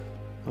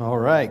All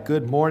right,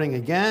 good morning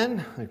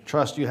again. I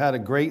trust you had a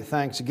great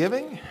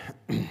Thanksgiving.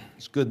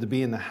 It's good to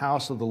be in the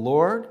house of the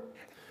Lord.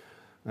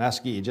 I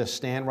ask you just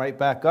stand right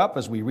back up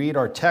as we read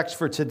our text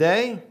for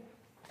today.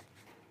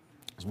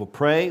 As we'll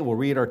pray, we'll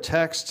read our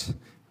text,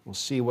 we'll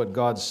see what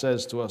God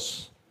says to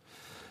us.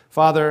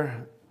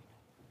 Father,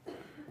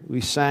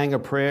 we sang a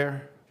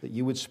prayer that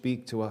you would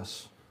speak to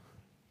us,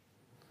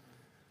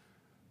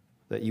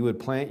 that you would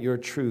plant your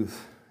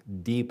truth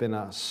deep in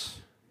us,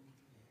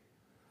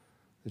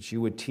 that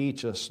you would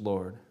teach us,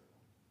 Lord,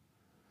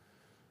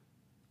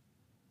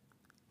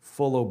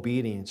 full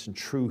obedience and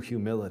true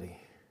humility,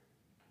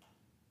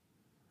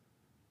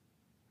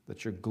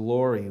 that your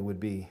glory would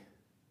be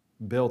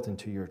built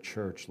into your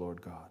church,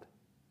 Lord God.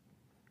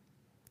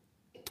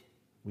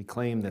 We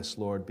claim this,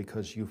 Lord,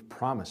 because you've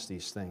promised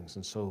these things,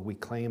 and so we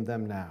claim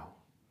them now,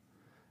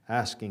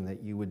 asking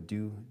that you would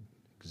do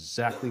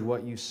exactly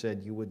what you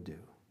said you would do,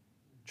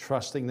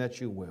 trusting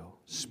that you will.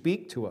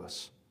 Speak to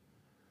us.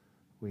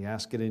 We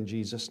ask it in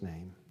Jesus'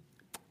 name.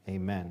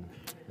 Amen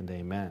and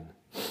amen.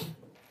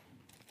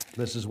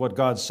 This is what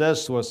God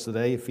says to us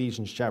today,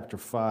 Ephesians chapter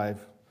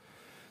 5,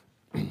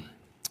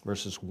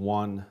 verses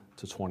 1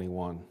 to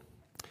 21.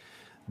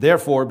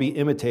 Therefore, be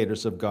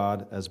imitators of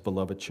God as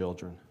beloved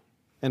children,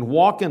 and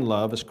walk in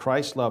love as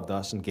Christ loved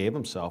us and gave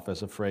himself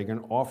as a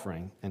fragrant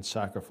offering and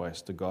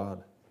sacrifice to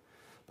God.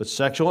 But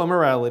sexual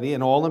immorality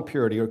and all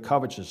impurity or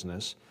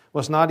covetousness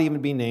must not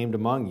even be named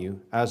among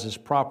you, as is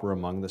proper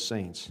among the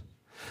saints.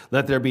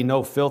 Let there be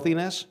no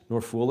filthiness, nor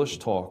foolish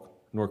talk,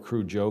 nor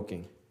crude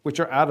joking,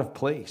 which are out of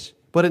place,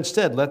 but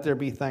instead let there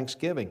be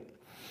thanksgiving.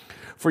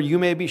 For you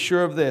may be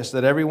sure of this,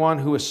 that everyone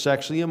who is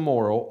sexually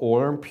immoral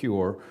or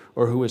impure,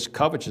 or who is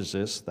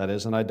covetous, that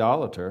is, an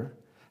idolater,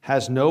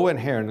 has no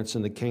inheritance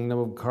in the kingdom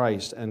of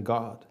Christ and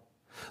God.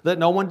 Let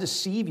no one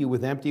deceive you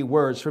with empty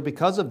words, for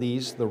because of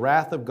these the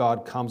wrath of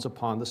God comes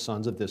upon the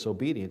sons of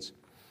disobedience.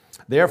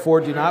 Therefore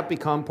do not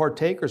become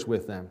partakers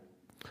with them.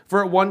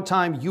 For at one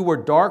time you were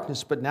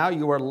darkness, but now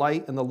you are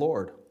light in the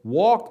Lord.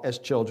 Walk as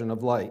children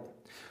of light.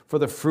 For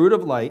the fruit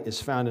of light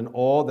is found in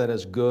all that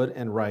is good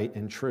and right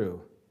and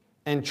true.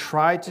 And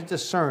try to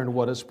discern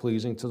what is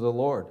pleasing to the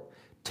Lord.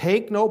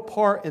 Take no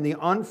part in the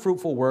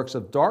unfruitful works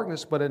of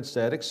darkness, but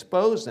instead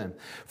expose them.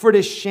 For it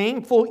is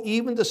shameful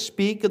even to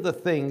speak of the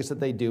things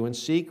that they do in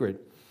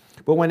secret.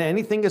 But when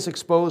anything is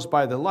exposed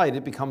by the light,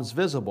 it becomes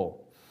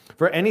visible.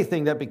 For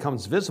anything that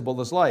becomes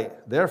visible is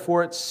light.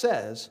 Therefore it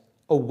says,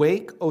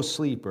 Awake, O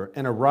sleeper,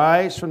 and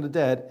arise from the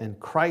dead, and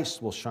Christ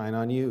will shine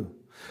on you.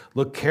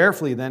 Look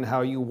carefully then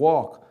how you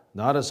walk,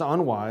 not as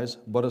unwise,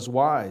 but as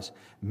wise,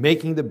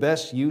 making the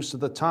best use of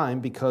the time,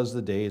 because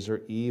the days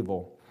are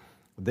evil.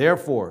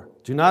 Therefore,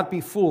 do not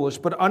be foolish,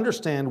 but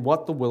understand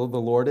what the will of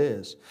the Lord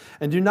is.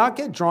 And do not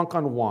get drunk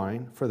on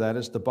wine, for that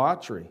is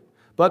debauchery,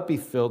 but be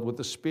filled with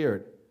the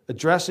Spirit,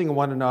 addressing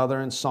one another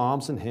in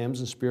psalms and hymns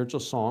and spiritual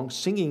songs,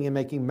 singing and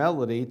making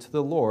melody to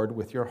the Lord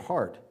with your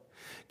heart,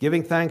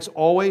 giving thanks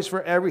always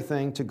for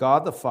everything to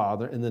God the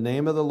Father in the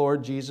name of the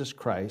Lord Jesus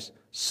Christ,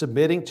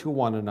 submitting to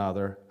one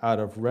another out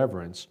of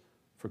reverence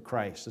for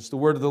Christ. It's the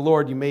word of the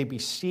Lord. You may be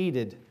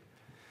seated.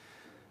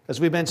 As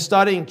we've been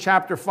studying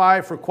chapter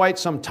 5 for quite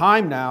some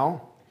time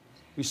now,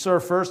 we saw,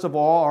 first of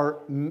all,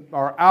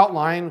 our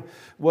outline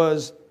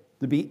was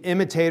to be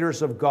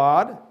imitators of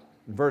God,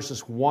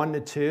 verses 1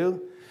 to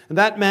 2. And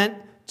that meant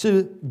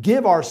to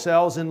give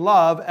ourselves in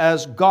love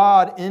as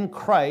God in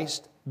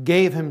Christ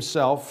gave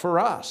himself for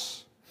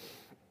us.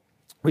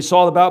 We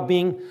saw about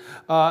being,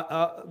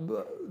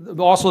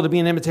 also to be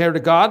an imitator to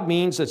God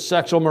means that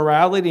sexual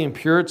morality,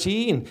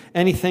 impurity, and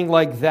anything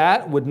like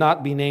that would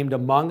not be named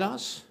among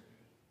us.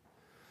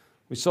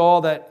 We saw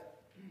that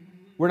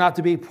we're not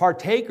to be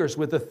partakers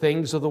with the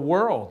things of the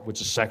world, which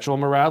is sexual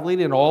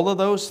morality and all of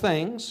those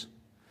things.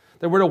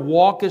 That we're to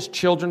walk as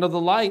children of the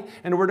light,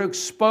 and we're to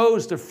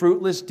expose the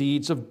fruitless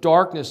deeds of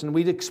darkness. And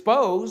we'd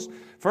expose,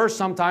 first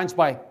sometimes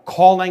by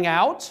calling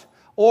out,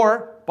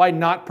 or by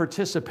not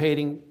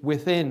participating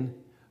within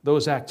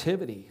those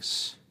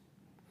activities.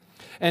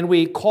 And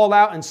we call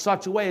out in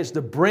such a way as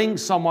to bring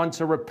someone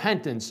to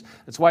repentance.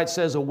 That's why it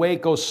says,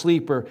 Awake, O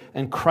sleeper,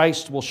 and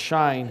Christ will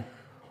shine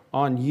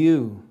on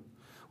you.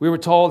 We were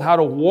told how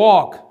to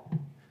walk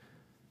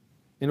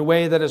in a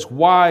way that is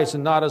wise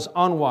and not as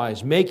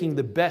unwise, making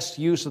the best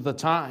use of the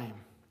time.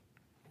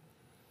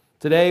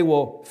 Today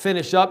we'll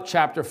finish up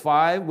chapter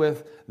 5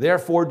 with,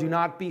 Therefore do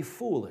not be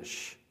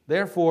foolish.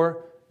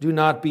 Therefore do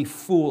not be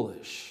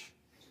foolish.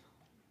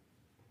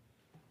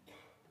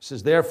 It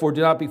says, Therefore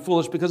do not be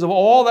foolish, because of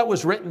all that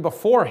was written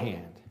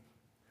beforehand.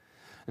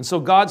 And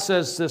so God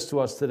says this to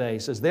us today. He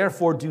says,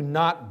 Therefore do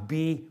not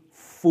be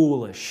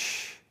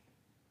foolish.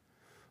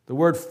 The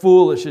word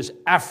foolish is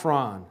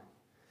ephron.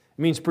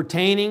 It means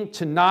pertaining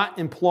to not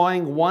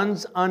employing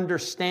one's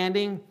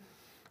understanding,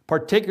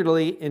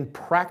 particularly in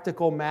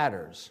practical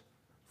matters.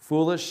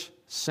 Foolish,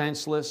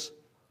 senseless,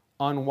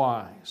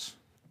 unwise.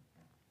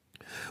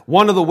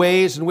 One of the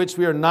ways in which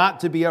we are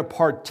not to be a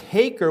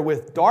partaker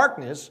with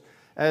darkness,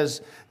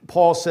 as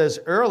Paul says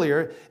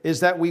earlier, is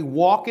that we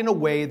walk in a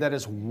way that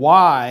is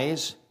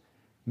wise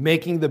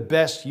making the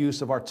best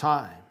use of our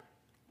time.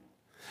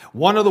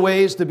 One of the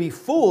ways to be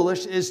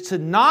foolish is to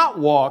not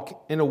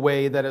walk in a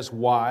way that is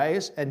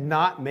wise and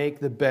not make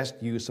the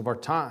best use of our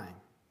time.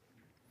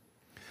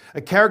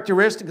 A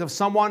characteristic of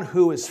someone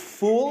who is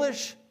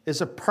foolish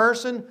is a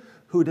person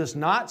who does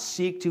not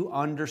seek to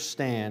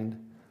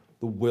understand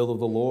the will of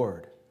the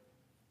Lord.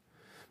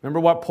 Remember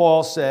what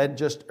Paul said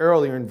just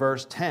earlier in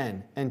verse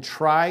 10, and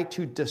try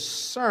to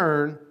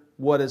discern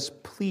what is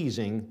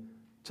pleasing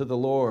to the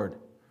Lord.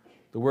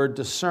 The word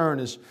discern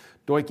is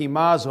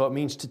doikimazo. It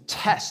means to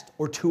test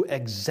or to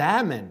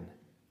examine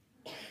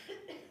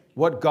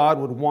what God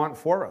would want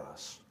for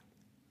us.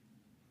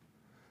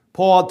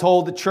 Paul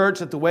told the church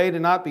that the way to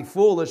not be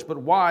foolish but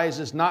wise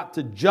is not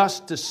to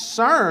just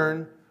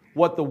discern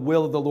what the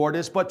will of the Lord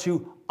is, but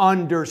to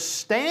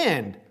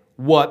understand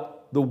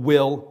what the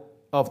will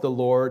of the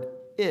Lord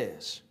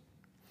is.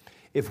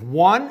 If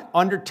one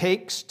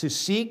undertakes to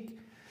seek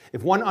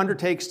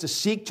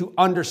to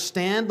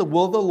understand the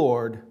will of the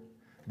Lord,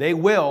 they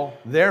will,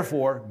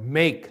 therefore,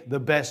 make the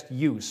best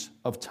use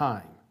of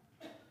time.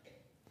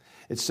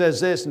 It says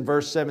this in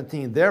verse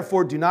 17,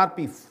 therefore do not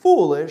be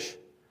foolish,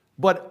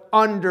 but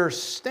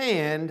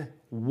understand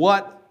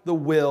what the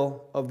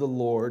will of the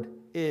Lord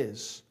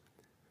is.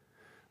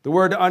 The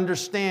word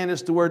understand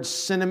is the word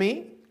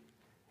synemy.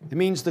 It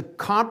means the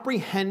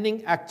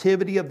comprehending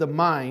activity of the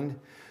mind,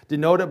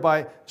 denoted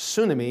by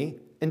sunami,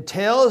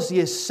 entails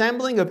the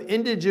assembling of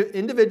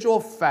individual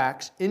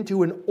facts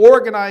into an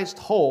organized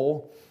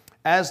whole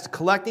as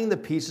collecting the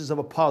pieces of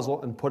a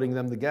puzzle and putting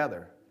them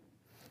together.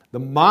 The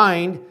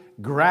mind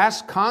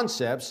grasps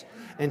concepts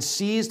and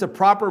sees the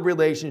proper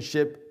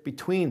relationship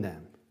between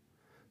them.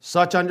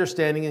 Such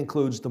understanding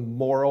includes the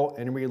moral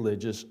and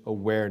religious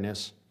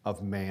awareness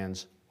of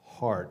man's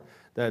heart.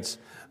 That's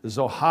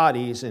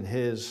Zohades in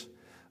his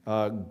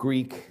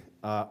Greek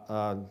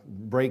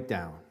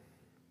breakdown.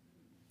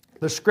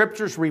 The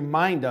Scriptures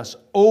remind us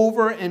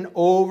over and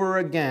over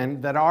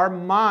again that our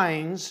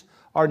minds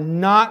are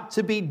not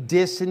to be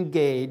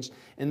disengaged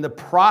in the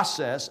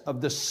process of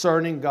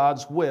discerning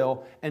God's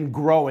will and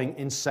growing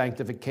in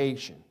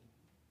sanctification.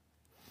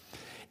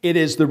 It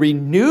is the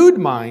renewed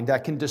mind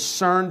that can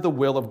discern the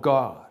will of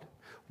God.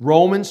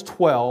 Romans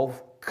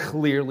 12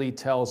 clearly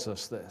tells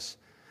us this.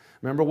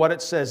 Remember what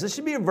it says. This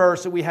should be a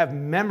verse that we have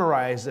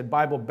memorized at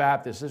Bible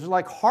Baptist. There's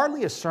like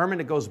hardly a sermon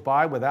that goes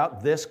by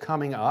without this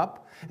coming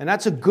up, and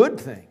that's a good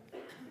thing.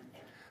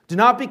 Do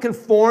not be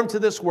conformed to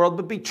this world,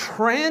 but be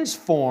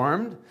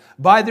transformed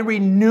by the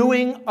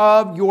renewing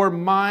of your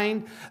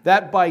mind,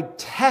 that by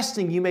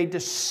testing you may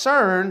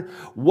discern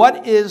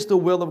what is the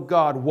will of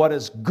God, what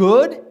is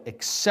good,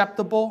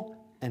 acceptable,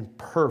 and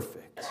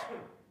perfect.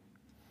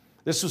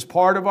 This was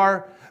part of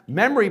our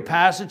memory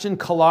passage in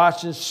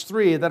Colossians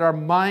 3, that our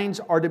minds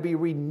are to be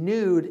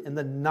renewed in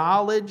the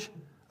knowledge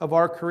of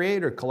our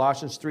Creator,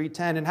 Colossians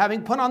 3:10, and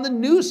having put on the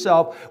new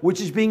self, which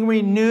is being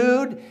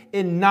renewed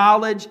in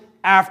knowledge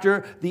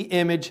after the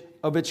image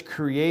of its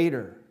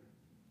Creator.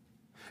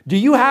 Do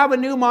you have a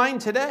new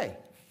mind today?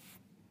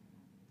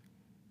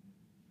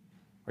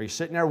 Are you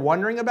sitting there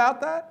wondering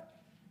about that?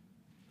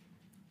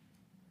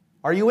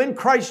 Are you in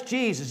Christ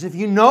Jesus? If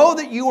you know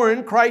that you are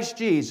in Christ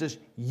Jesus,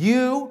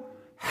 you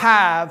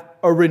have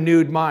a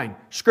renewed mind.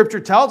 Scripture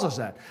tells us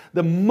that.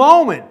 The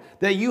moment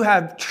that you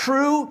have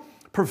true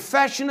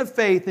profession of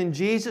faith in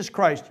Jesus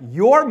Christ,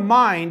 your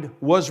mind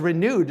was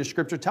renewed, the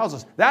Scripture tells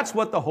us. That's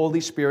what the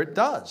Holy Spirit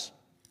does.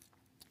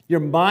 Your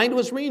mind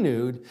was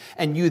renewed,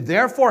 and you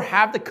therefore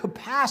have the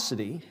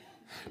capacity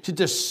to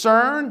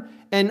discern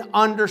and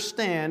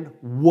understand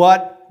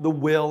what the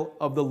will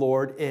of the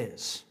Lord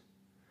is.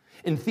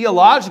 In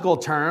theological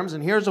terms,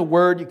 and here's a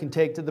word you can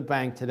take to the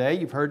bank today.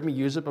 You've heard me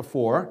use it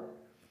before.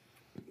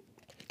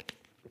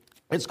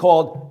 It's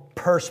called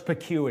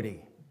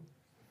perspicuity.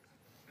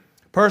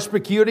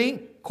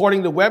 Perspicuity,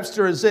 according to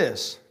Webster, is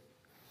this: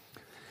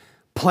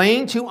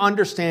 plain to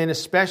understand,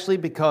 especially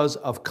because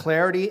of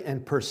clarity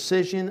and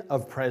precision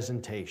of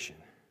presentation.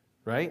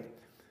 Right?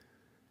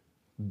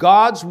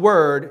 God's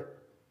word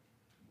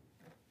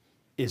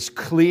is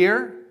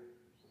clear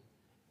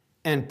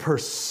and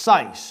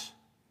precise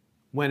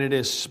when it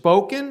is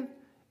spoken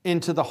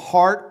into the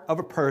heart of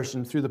a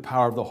person through the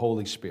power of the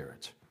Holy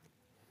Spirit.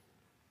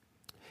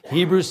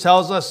 Hebrews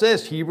tells us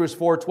this, Hebrews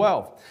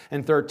 4:12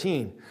 and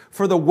 13.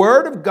 For the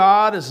word of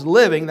God is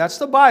living, that's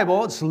the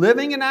Bible, it's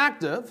living and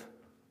active,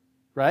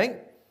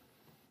 right?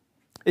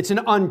 It's an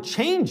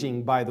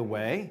unchanging, by the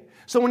way.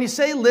 So when you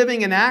say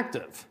living and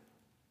active,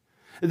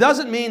 it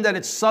doesn't mean that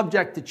it's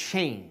subject to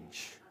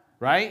change,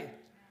 right?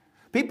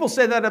 People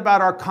say that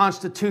about our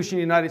Constitution of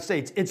the United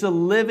States. It's a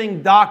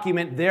living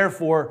document,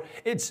 therefore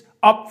it's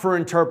up for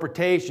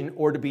interpretation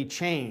or to be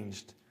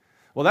changed.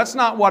 Well, that's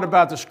not what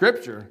about the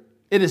Scripture.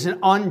 It is an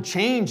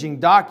unchanging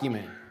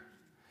document.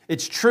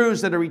 It's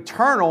truths that are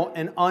eternal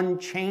and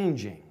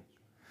unchanging.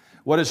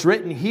 What is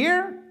written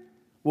here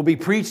will be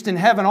preached in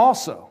heaven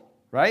also,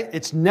 right?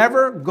 It's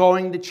never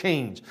going to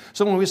change.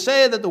 So when we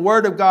say that the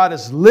Word of God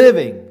is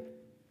living,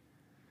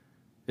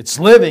 it's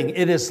living,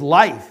 it is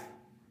life.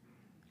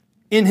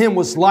 In him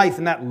was life,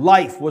 and that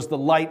life was the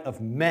light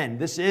of men.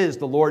 This is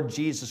the Lord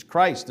Jesus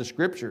Christ, the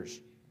Scriptures.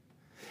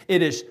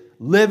 It is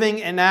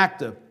living and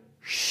active,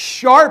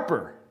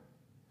 sharper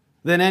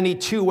than any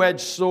two-edged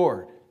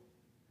sword.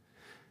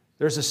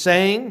 There's a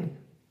saying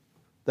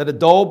that a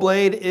dull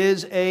blade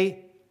is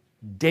a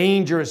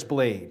dangerous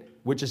blade,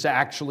 which is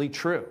actually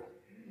true.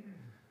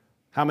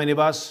 How many of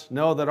us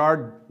know that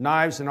our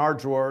knives in our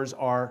drawers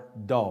are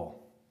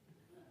dull?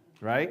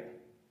 Right?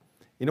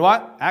 You know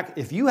what?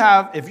 If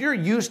you're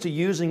used to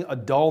using a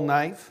dull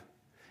knife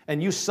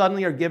and you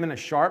suddenly are given a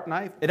sharp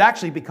knife, it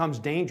actually becomes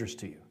dangerous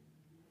to you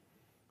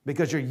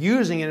because you're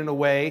using it in a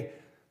way,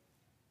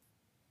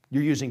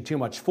 you're using too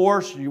much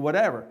force, or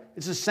whatever.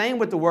 It's the same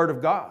with the Word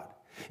of God.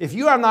 If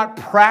you are not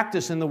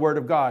practicing the Word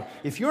of God,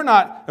 if you're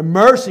not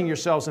immersing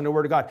yourselves in the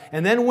Word of God,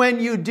 and then when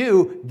you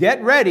do,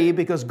 get ready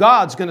because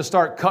God's going to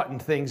start cutting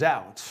things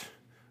out.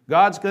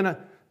 God's going to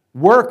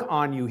work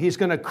on you. He's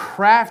going to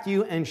craft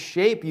you and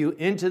shape you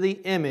into the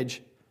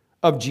image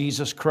of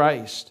Jesus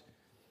Christ.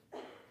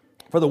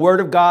 For the Word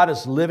of God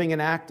is living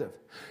and active,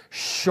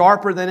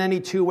 sharper than any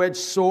two-edged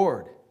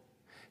sword,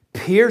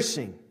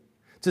 piercing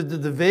to the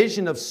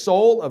division of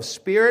soul, of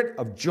spirit,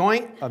 of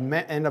joint,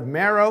 and of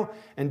marrow,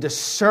 and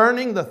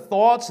discerning the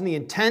thoughts and the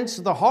intents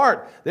of the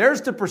heart.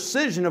 There's the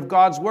precision of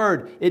God's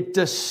Word. It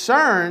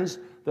discerns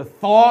the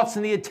thoughts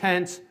and the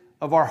intents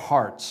of our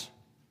hearts.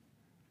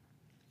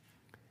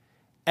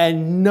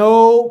 And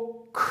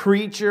no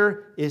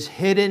creature is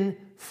hidden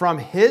from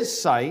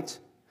His sight,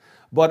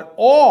 but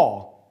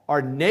all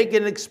are naked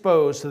and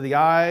exposed to the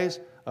eyes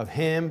of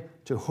Him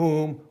to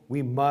whom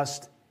we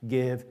must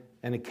give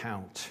an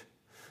account.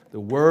 The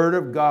Word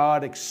of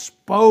God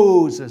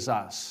exposes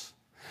us.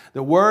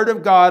 The Word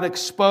of God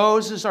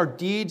exposes our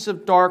deeds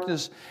of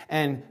darkness,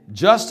 and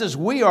just as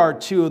we are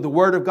too, the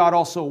Word of God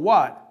also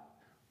what?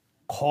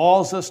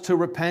 Calls us to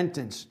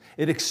repentance.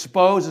 It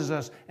exposes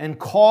us and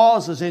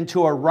calls us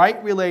into a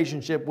right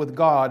relationship with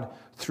God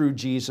through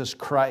Jesus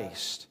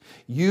Christ.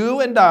 You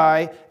and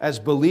I, as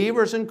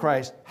believers in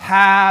Christ,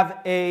 have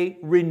a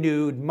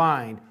renewed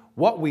mind.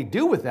 What we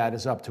do with that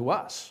is up to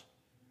us.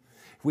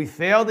 If we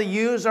fail to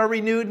use our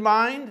renewed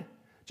mind,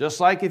 just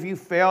like if you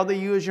fail to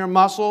use your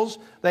muscles,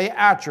 they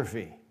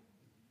atrophy.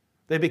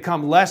 They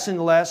become less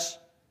and less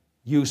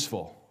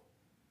useful.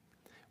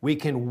 We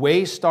can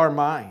waste our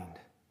mind.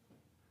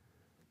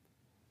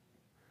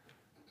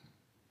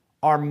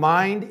 Our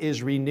mind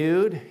is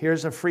renewed.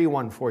 Here's a free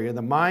one for you.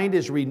 The mind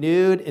is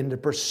renewed in the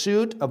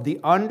pursuit of the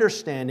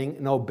understanding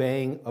and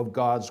obeying of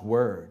God's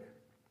Word.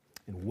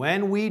 And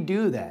when we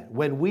do that,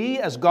 when we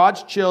as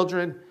God's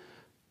children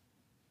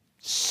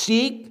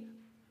seek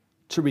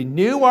to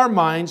renew our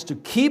minds, to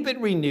keep it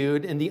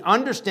renewed in the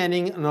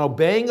understanding and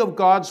obeying of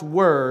God's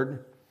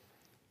Word,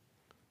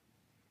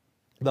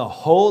 the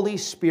Holy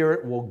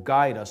Spirit will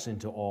guide us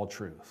into all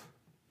truth.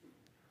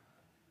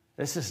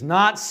 This is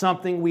not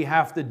something we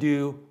have to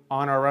do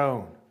on our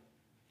own.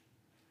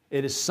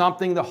 It is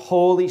something the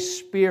Holy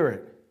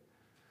Spirit,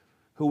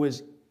 who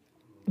is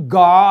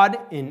God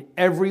in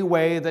every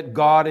way that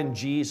God and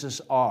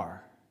Jesus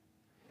are,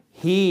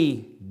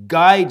 He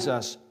guides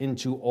us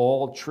into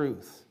all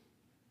truth.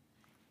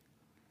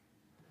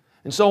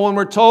 And so when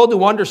we're told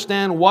to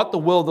understand what the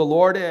will of the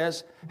Lord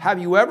is,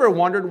 have you ever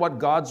wondered what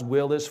God's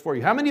will is for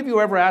you? How many of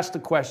you ever asked the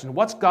question,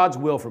 what's God's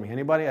will for me?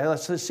 Anybody?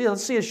 Let's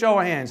see a show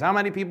of hands. How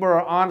many people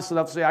are honest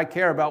enough to say, I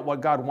care about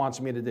what God wants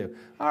me to do?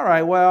 All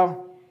right,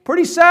 well,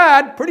 pretty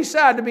sad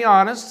to be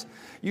honest.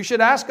 You should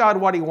ask God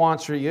what He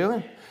wants for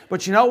you.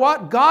 But you know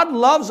what? God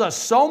loves us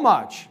so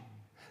much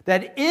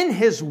that in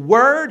His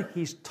Word,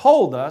 He's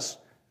told us,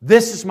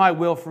 this is my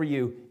will for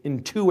you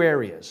in two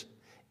areas.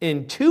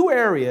 In two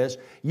areas,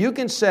 you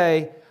can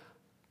say,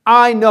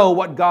 I know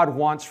what God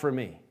wants for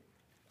me.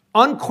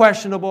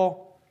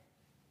 Unquestionable,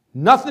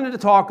 nothing to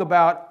talk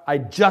about. I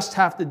just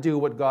have to do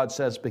what God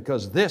says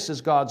because this is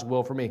God's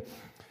will for me.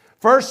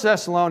 1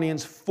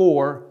 Thessalonians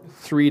 4,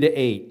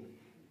 3-8.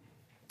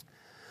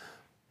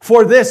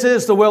 For this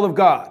is the will of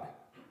God. All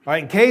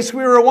right, in case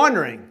we were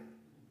wondering,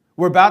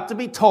 we're about to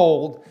be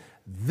told,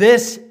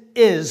 this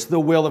is the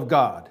will of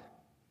God.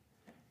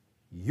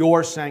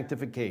 Your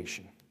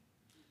sanctification.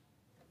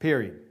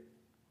 Period.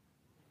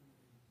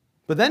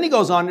 But then he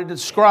goes on to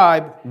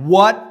describe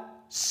what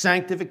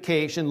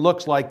sanctification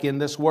looks like in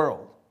this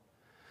world.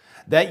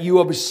 That you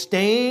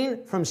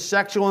abstain from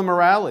sexual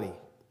immorality.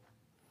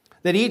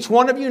 That each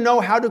one of you know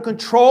how to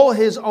control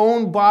his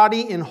own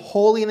body in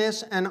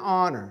holiness and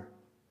honor.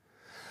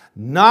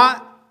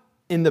 Not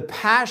in the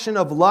passion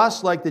of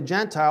lust like the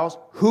Gentiles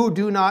who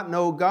do not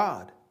know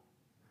God.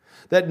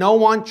 That no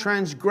one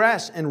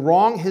transgress and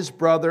wrong his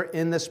brother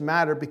in this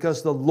matter,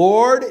 because the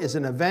Lord is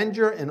an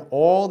avenger in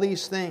all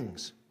these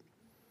things.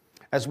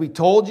 As we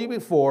told you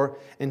before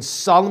and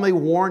solemnly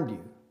warned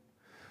you,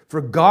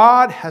 for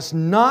God has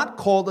not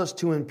called us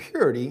to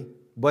impurity,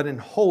 but in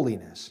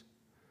holiness.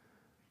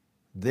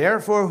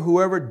 Therefore,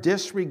 whoever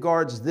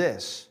disregards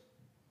this,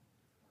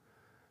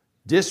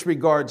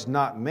 disregards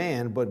not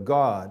man, but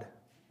God,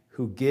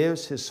 who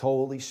gives His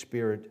Holy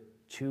Spirit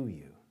to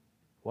you.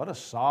 What a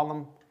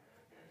solemn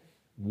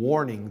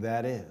warning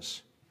that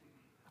is.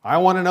 I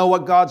want to know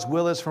what God's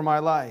will is for my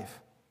life.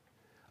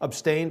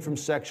 Abstain from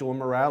sexual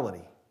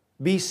immorality.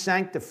 Be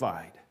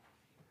sanctified.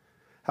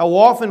 How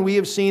often we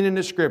have seen in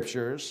the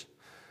Scriptures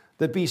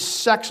that be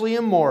sexually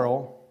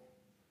immoral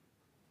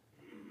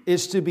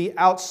is to be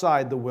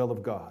outside the will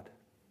of God.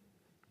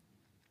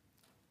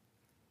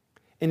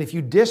 And if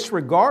you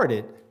disregard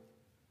it,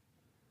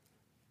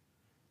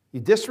 you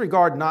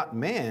disregard not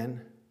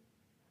man,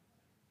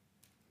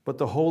 but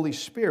the Holy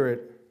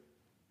Spirit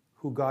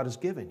who God has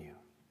given you.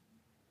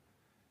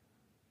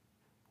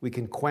 We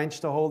can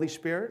quench the Holy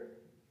Spirit.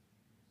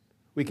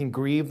 We can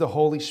grieve the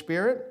Holy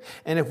Spirit.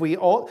 And if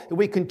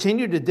we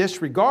continue to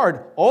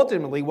disregard,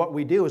 ultimately what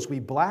we do is we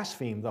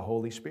blaspheme the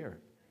Holy Spirit.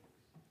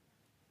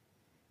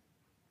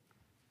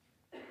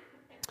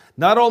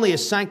 Not only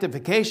is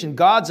sanctification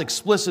God's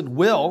explicit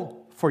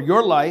will for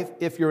your life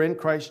if you're in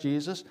Christ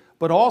Jesus,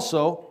 but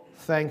also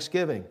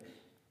thanksgiving.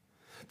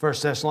 1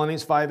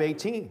 Thessalonians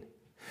 5:18.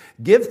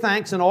 Give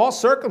thanks in all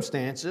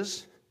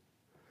circumstances,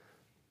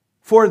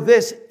 for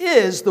this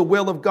is the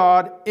will of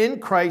God in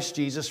Christ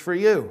Jesus for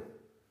you.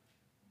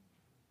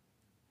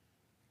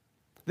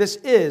 This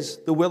is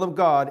the will of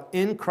God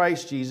in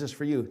Christ Jesus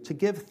for you, to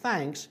give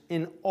thanks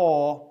in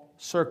all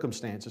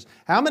circumstances.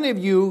 How many of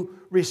you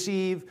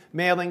receive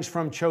mailings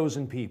from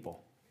Chosen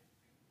People?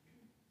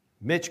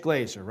 Mitch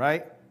Glaser,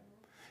 right?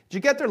 Did you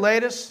get their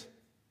latest?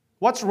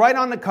 What's right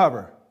on the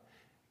cover?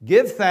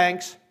 Give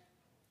thanks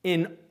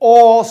in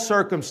all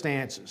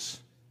circumstances.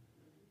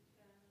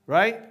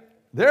 Right?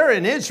 They're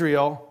in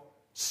Israel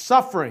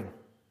suffering.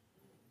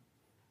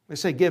 They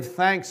say give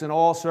thanks in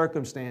all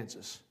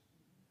circumstances.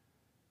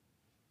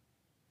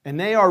 And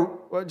they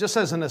are, just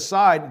as an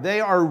aside,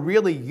 they are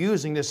really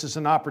using this as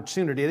an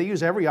opportunity. They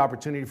use every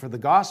opportunity for the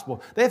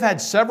gospel. They've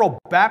had several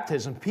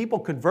baptisms. People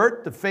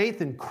convert to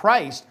faith in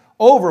Christ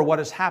over what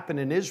has happened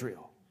in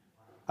Israel.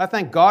 I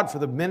thank God for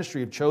the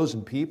ministry of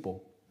Chosen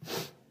People.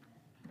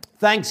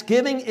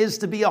 Thanksgiving is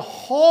to be a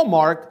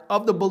hallmark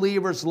of the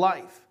believer's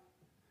life.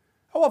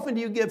 How often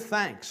do you give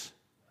thanks?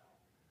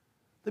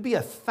 To be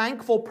a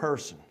thankful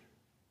person.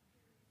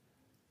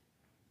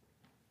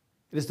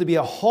 It is to be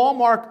a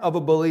hallmark of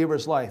a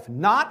believer's life,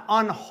 not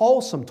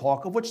unwholesome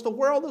talk, of which the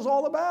world is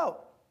all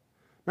about.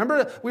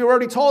 Remember, we were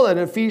already told that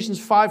in Ephesians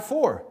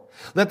 5:4.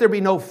 Let there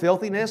be no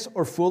filthiness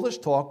or foolish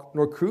talk,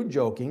 nor crude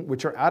joking,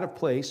 which are out of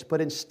place,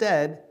 but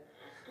instead,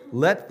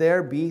 let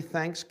there be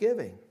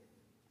thanksgiving.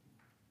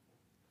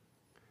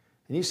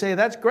 And you say,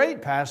 that's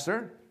great,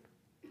 Pastor.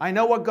 I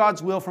know what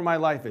God's will for my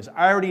life is.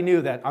 I already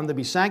knew that. I'm to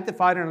be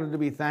sanctified and I'm to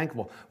be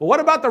thankful. Well,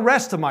 what about the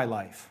rest of my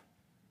life?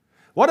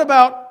 What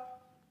about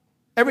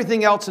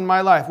everything else in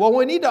my life? Well,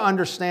 we need to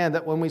understand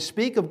that when we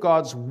speak of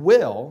God's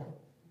will,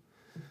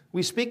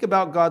 we speak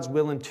about God's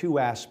will in two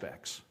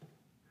aspects.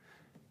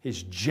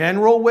 His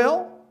general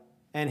will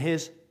and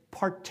His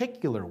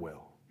particular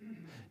will.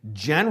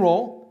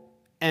 General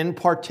and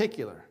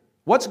particular.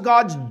 What's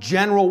God's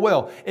general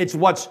will? It's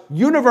what's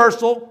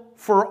universal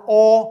for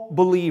all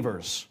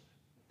believers.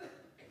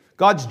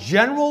 God's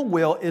general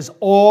will is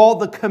all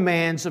the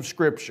commands of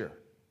Scripture.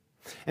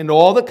 And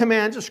all the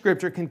commands of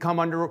Scripture can come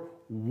under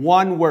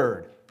one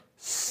word: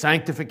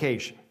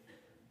 sanctification.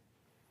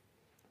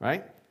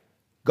 Right?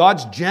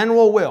 God's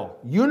general will,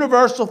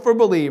 universal for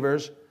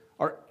believers,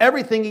 are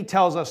everything He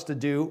tells us to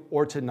do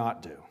or to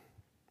not do.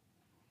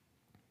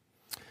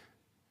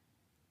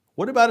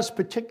 What about His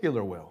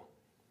particular will?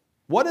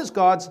 What is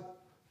God's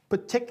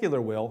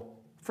particular will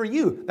for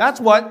you? That's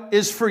what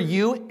is for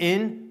you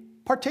in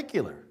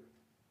particular.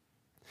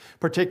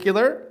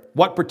 Particular,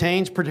 what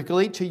pertains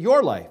particularly to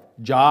your life,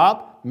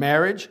 job,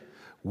 marriage,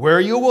 where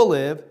you will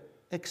live,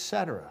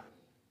 etc.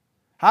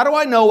 How do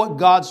I know what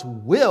God's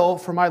will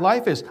for my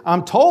life is?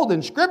 I'm told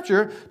in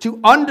Scripture to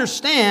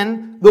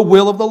understand the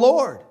will of the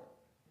Lord.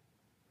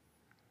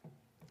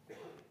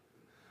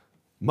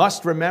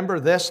 Must remember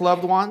this,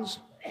 loved ones.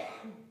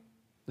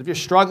 If you're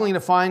struggling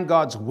to find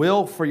God's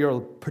will for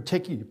your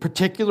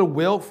particular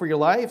will for your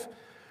life,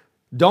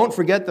 don't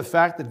forget the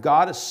fact that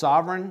God is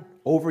sovereign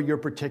over your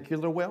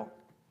particular will.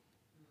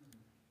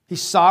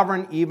 He's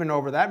sovereign even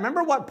over that.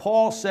 Remember what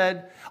Paul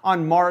said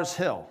on Mars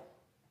Hill.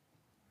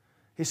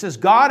 He says,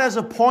 God has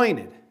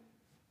appointed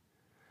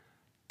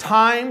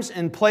times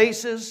and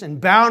places and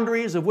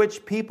boundaries of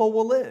which people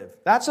will live.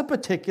 That's a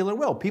particular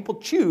will. People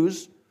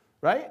choose,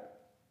 right?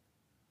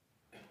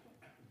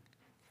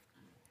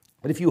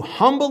 But if you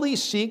humbly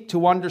seek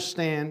to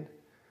understand,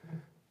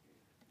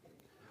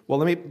 well,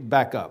 let me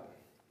back up.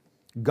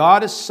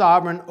 God is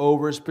sovereign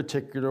over His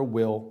particular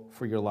will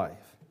for your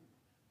life.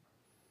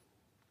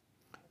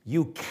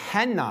 You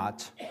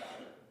cannot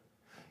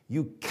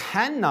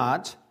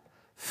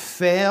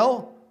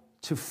fail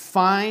to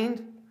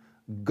find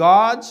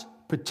God's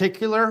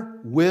particular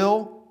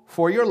will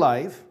for your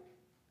life.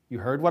 You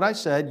heard what I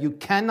said. You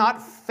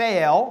cannot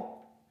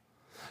fail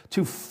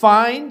to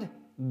find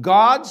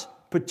God's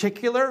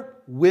particular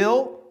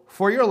will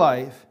for your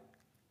life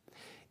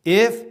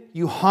if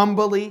you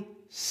humbly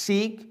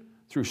seek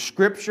through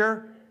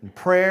Scripture and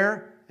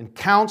prayer and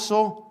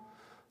counsel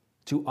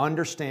to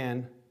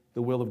understand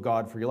the will of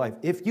God for your life.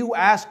 If you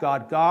ask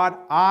God, God,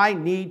 I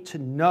need to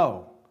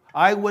know.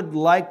 I would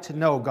like to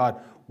know, God,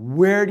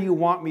 where do you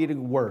want me to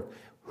work?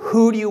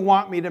 Who do you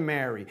want me to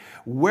marry?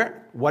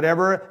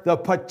 Whatever the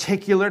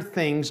particular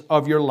things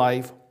of your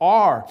life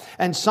are.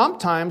 And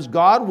sometimes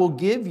God will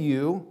give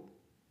you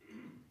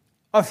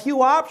a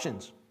few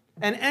options,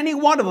 and any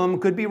one of them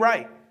could be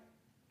right.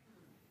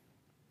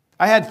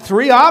 I had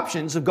 3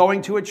 options of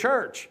going to a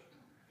church.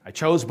 I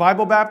chose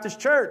Bible Baptist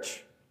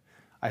Church.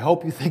 I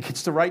hope you think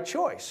it's the right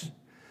choice.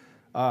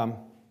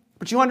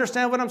 But you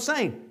understand what I'm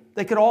saying.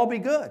 They could all be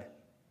good.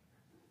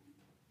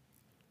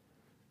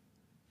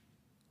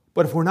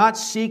 But if we're not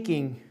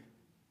seeking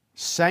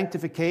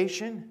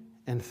sanctification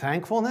and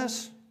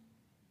thankfulness,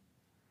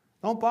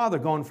 don't bother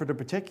going for the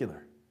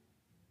particular.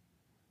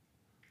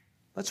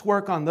 Let's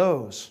work on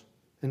those.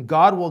 And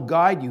God will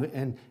guide you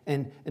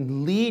and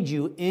lead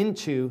you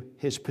into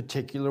His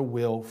particular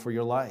will for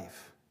your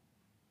life.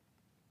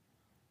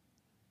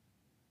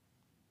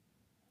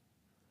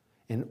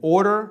 In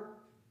order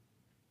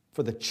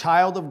for the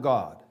child of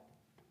God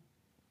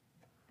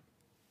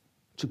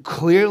to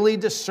clearly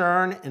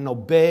discern and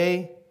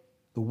obey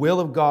the will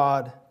of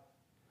God,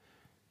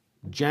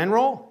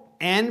 general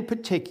and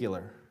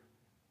particular,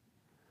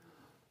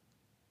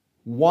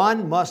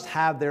 one must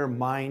have their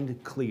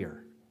mind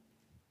clear.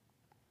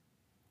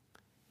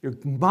 Your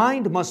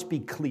mind must be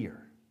clear.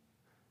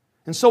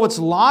 And so it's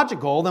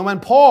logical that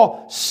when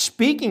Paul,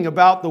 speaking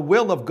about the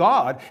will of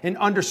God and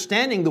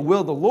understanding the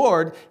will of the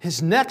Lord,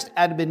 his next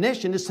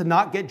admonition is to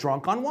not get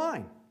drunk on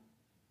wine.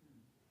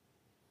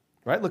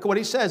 Right? Look at what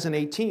he says in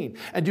 18.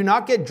 And do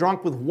not get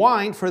drunk with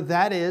wine, for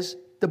that is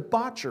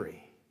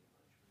debauchery.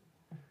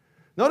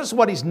 Notice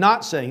what he's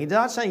not saying. He's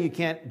not saying you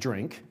can't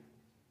drink.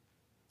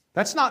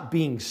 That's not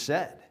being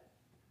said.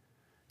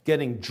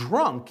 Getting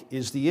drunk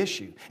is the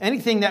issue.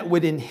 Anything that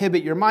would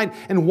inhibit your mind.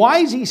 And why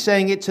is he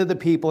saying it to the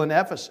people in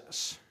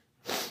Ephesus?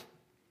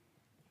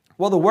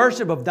 Well, the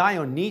worship of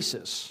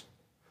Dionysus,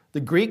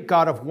 the Greek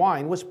god of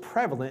wine, was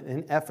prevalent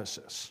in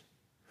Ephesus.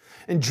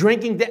 And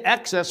drinking to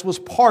excess was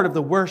part of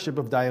the worship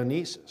of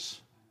Dionysus.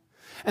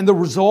 And the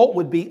result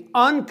would be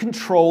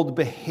uncontrolled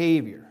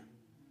behavior.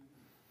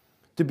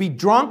 To be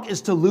drunk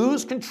is to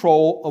lose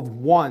control of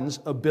one's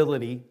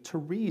ability to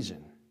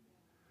reason.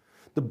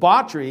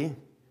 Debauchery,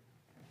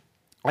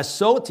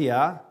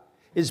 asotia,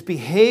 is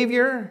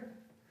behavior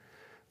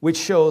which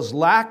shows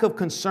lack of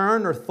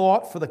concern or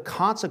thought for the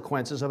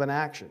consequences of an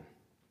action.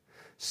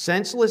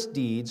 Senseless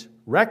deeds,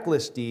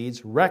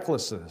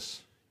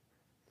 recklessness.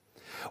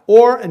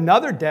 Or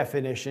another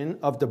definition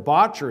of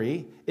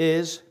debauchery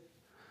is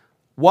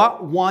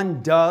what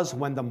one does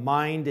when the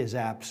mind is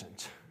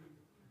absent.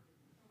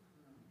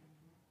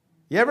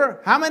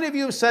 How many of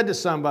you have said to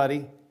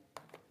somebody,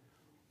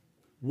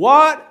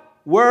 what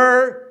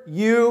were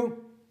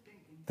you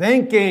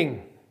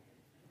thinking?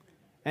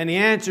 And the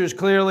answer is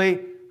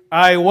clearly,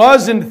 I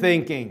wasn't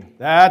thinking.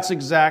 That's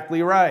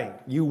exactly right.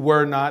 You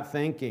were not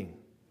thinking.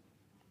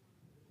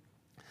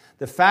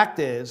 The fact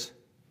is,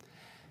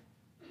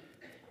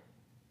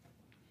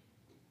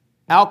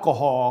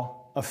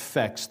 alcohol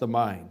affects the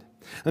mind.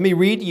 Let me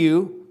read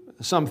you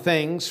some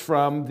things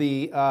from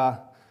the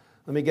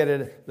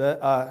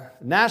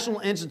National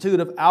Institute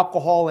of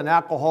Alcohol and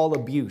Alcohol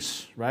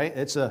Abuse, right?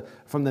 It's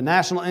from the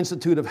National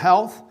Institute of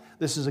Health.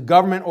 This is a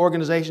government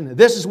organization.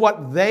 This is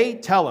what they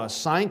tell us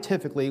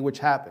scientifically which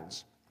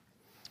happens.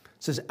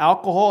 It says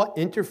alcohol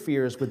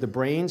interferes with the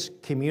brain's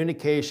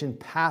communication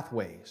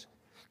pathways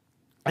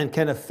and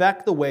can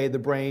affect the way the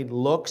brain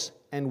looks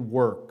and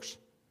works.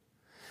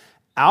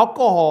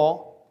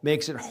 Alcohol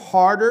makes it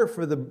harder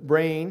for the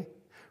brain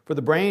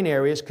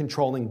areas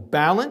controlling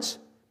balance,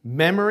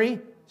 memory,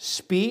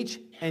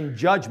 speech, and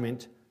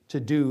judgment to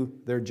do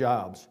their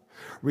jobs,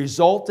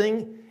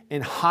 resulting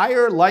in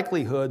higher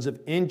likelihoods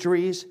of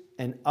injuries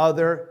and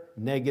other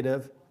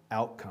negative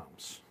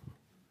outcomes.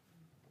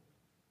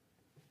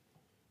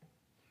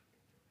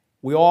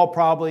 We all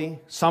probably,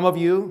 some of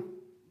you,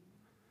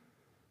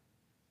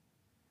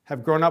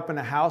 have grown up in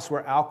a house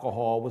where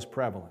alcohol was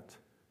prevalent,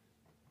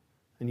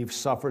 and you've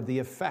suffered the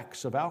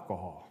effects of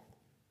alcohol.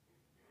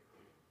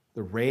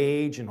 The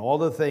rage and all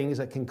the things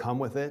that can come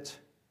with it.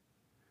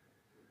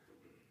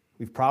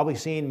 We've probably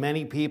seen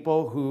many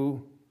people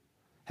who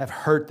have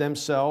hurt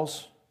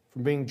themselves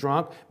from being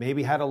drunk,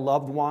 maybe had a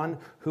loved one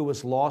who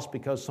was lost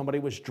because somebody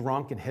was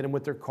drunk and hit him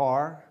with their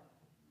car.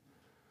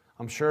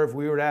 I'm sure if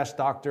we were to ask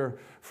Dr.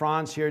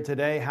 Franz here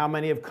today, how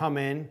many have come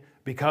in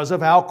because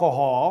of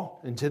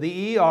alcohol into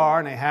the ER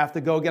and they have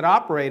to go get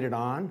operated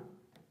on,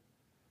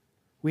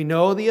 we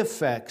know the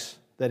effects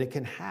that it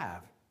can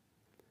have.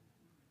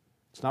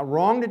 It's not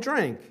wrong to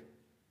drink.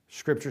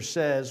 Scripture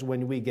says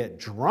when we get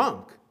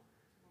drunk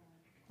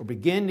or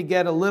begin to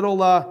get a little,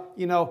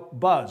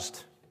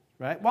 buzzed,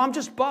 right? Well, I'm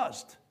just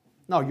buzzed.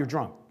 No, you're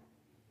drunk.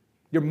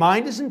 Your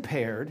mind is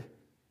impaired,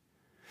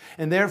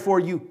 and therefore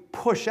you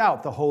push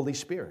out the Holy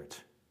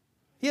Spirit.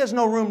 He has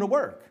no room to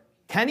work.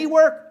 Can he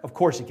work? Of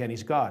course he can.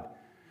 He's God.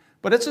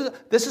 But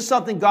this is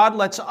something God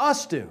lets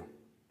us do.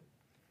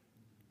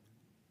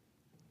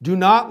 Do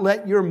not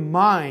let your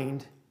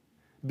mind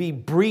be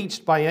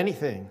breached by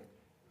anything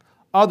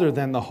other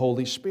than the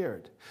Holy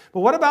Spirit.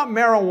 But what about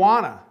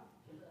marijuana?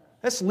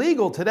 It's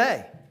legal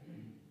today.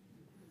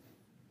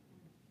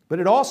 But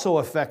it also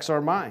affects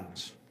our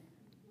minds.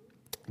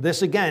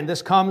 This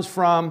comes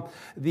from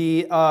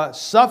the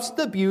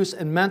Substance Abuse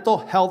and Mental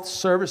Health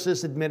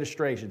Services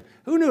Administration.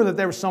 Who knew that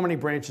there were so many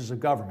branches of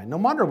government? No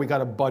wonder we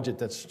got a budget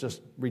that's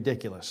just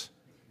ridiculous.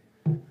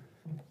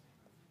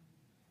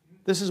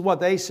 This is what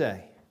they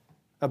say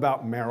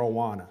about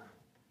marijuana,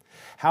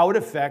 how it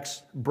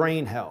affects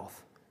brain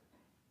health.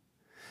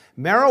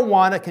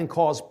 Marijuana can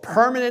cause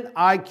permanent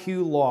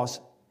IQ loss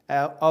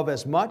of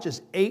as much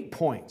as 8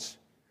 points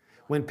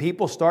when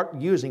people start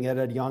using it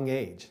at a young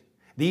age.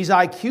 These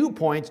IQ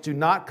points do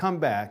not come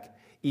back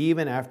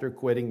even after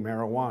quitting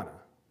marijuana.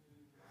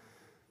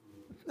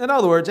 In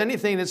other words,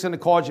 anything that's going to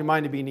cause your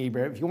mind to be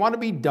inebriated, if you want to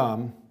be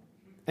dumb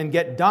and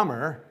get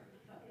dumber,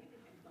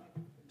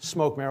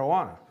 smoke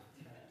marijuana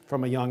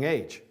from a young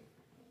age.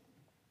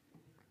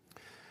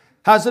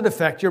 How does it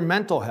affect your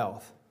mental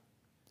health?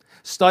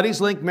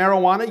 Studies link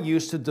marijuana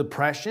use to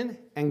depression,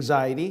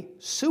 anxiety,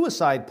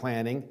 suicide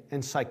planning,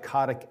 and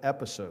psychotic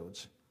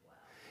episodes.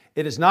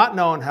 It is not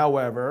known,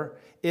 however,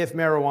 if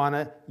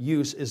marijuana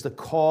use is the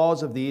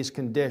cause of these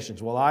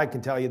conditions. Well, I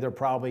can tell you they're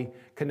probably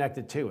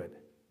connected to it.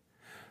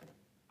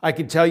 I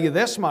can tell you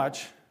this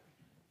much.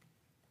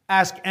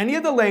 Ask any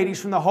of the ladies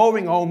from the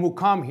Hoving Home who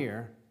come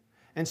here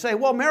and say,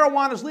 well,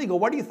 marijuana is legal.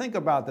 What do you think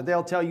about that?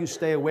 They'll tell you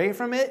stay away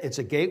from it. It's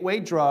a gateway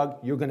drug.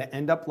 You're going to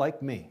end up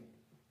like me.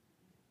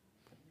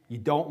 You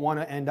don't want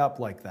to end up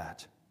like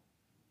that.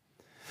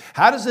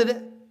 How does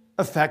it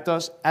affect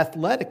us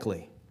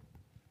athletically?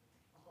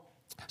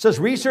 It says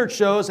research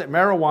shows that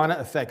marijuana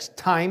affects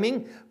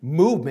timing,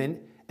 movement,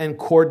 and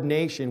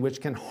coordination,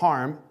 which can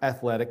harm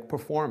athletic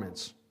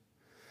performance.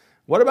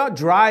 What about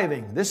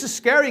driving? This is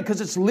scary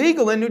because it's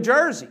legal in New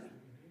Jersey.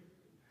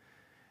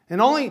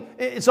 And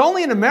it's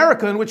only in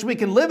America in which we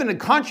can live in a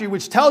country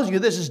which tells you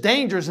this is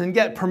dangerous and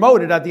get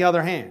promoted at the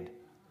other hand.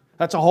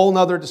 That's a whole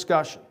other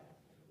discussion.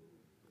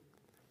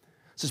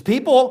 It says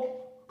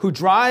people who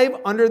drive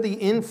under the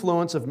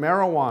influence of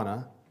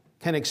marijuana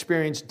can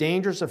experience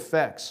dangerous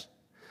effects.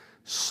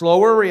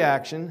 Slower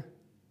reaction,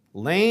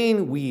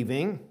 lane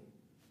weaving.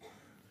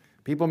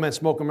 People have been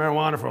smoking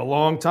marijuana for a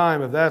long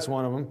time, if that's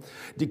one of them.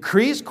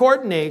 Decreased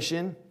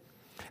coordination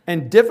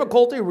and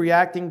difficulty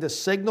reacting to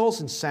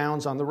signals and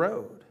sounds on the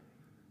road.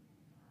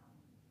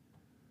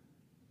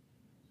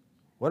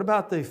 What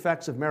about the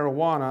effects of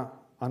marijuana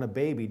on a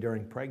baby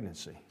during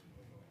pregnancy?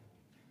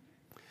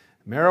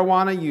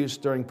 Marijuana use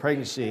during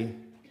pregnancy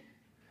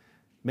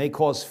may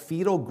cause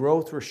fetal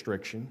growth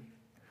restriction,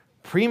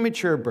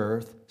 premature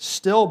birth,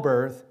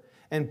 stillbirth,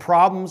 and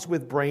problems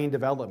with brain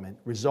development,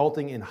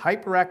 resulting in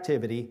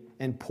hyperactivity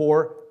and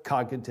poor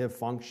cognitive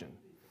function.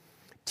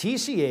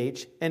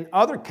 TCH and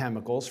other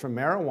chemicals from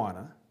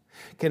marijuana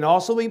can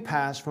also be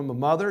passed from a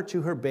mother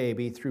to her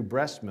baby through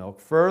breast milk,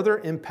 further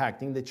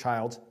impacting the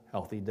child's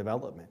healthy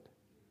development.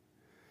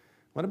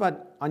 What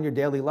about on your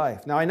daily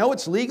life? Now, I know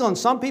it's legal, and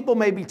some people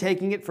may be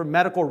taking it for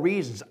medical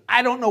reasons.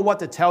 I don't know what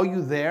to tell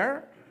you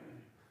there.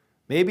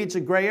 Maybe it's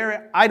a gray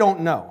area. I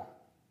don't know.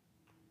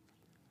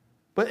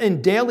 But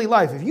in daily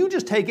life, if you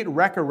just take it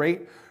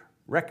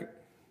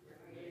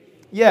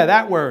yeah,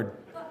 that word.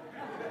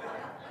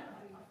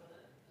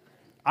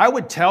 I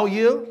would tell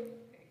you,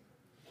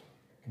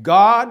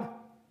 God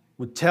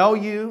would tell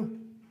you,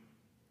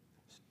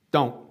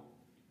 don't.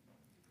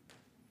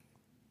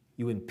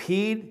 You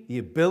impede the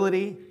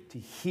ability to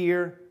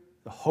hear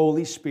the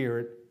Holy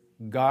Spirit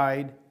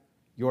guide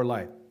your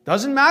life.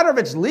 Doesn't matter if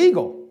it's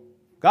legal.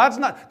 God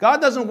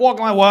doesn't walk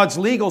around, well, it's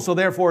legal, so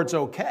therefore it's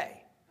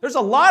okay. There's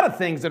a lot of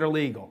things that are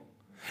legal.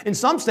 In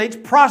some states,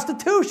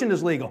 prostitution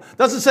is legal.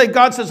 Doesn't say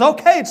God says,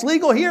 okay, it's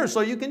legal here,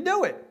 so you can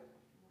do it.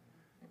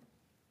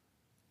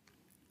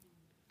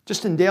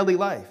 Just in daily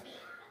life.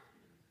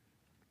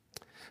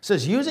 It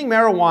says using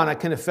marijuana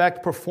can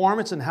affect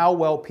performance and how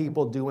well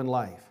people do in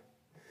life.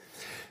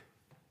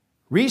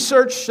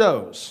 Research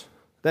shows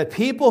that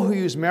people who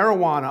use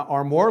marijuana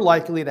are more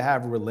likely to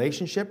have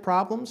relationship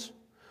problems,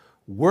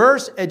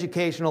 worse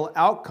educational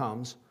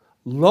outcomes,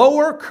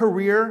 lower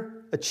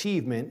career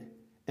achievement,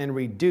 and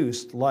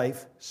reduced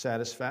life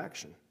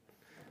satisfaction.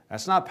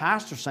 That's not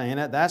pastor saying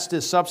it. That's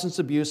the Substance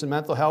Abuse and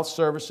Mental Health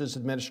Services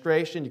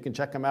Administration. You can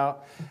check them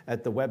out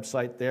at the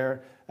website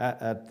there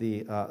at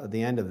the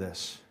end of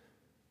this.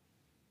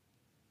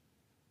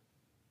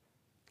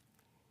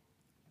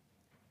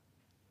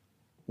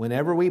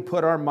 Whenever we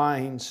put our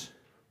minds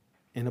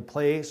in a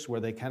place where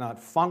they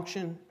cannot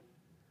function,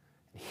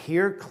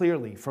 hear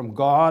clearly from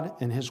God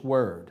and His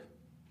Word,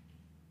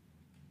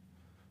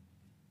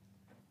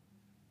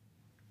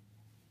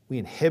 we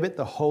inhibit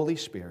the Holy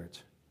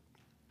Spirit.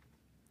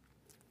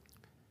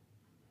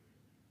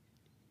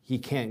 He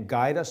can't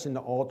guide us into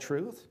all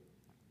truth.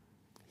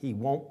 He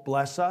won't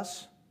bless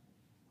us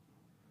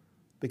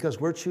because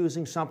we're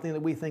choosing something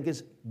that we think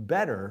is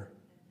better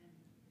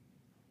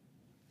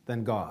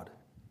than God.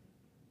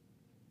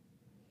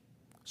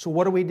 So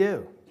what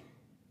do?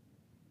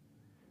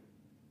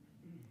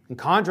 In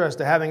contrast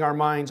to having our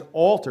minds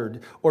altered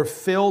or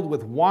filled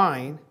with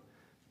wine,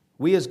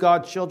 we as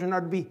God's children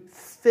are to be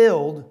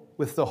filled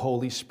with the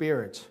Holy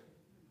Spirit.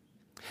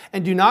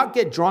 And do not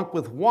get drunk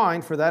with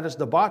wine, for that is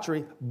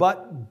debauchery,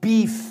 but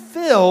be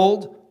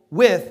filled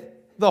with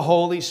the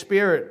Holy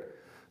Spirit.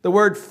 The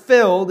word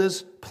filled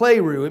is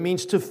pleroo. It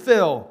means to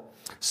fill,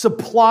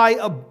 supply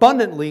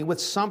abundantly with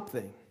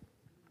something.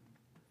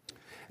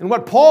 And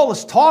what Paul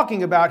is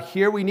talking about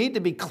here, we need to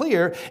be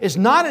clear, is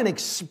not an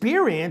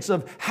experience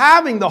of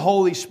having the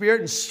Holy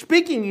Spirit and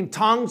speaking in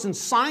tongues and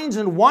signs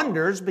and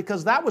wonders,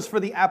 because that was for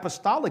the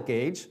apostolic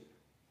age.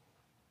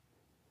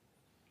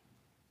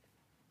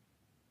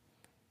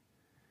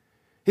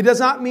 It does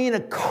not mean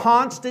a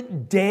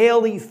constant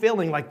daily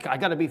filling, like I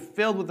got to be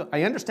filled with.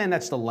 I understand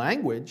that's the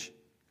language.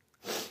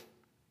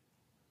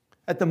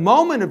 At the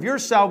moment of your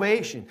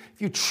salvation,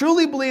 if you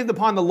truly believed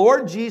upon the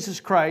Lord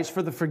Jesus Christ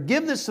for the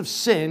forgiveness of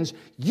sins,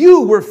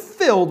 you were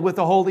filled with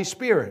the Holy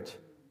Spirit.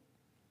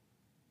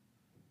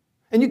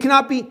 And you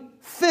cannot be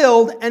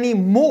filled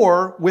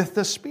anymore with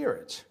the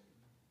Spirit.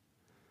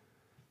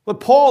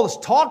 What Paul is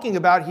talking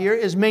about here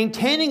is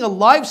maintaining a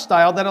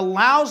lifestyle that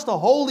allows the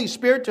Holy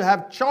Spirit to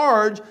have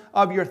charge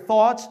of your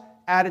thoughts,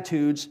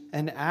 attitudes,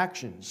 and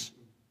actions.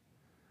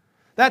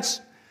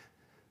 That's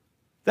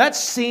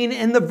seen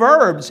in the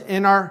verbs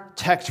in our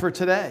text for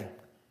today.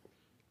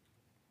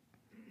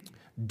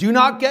 Do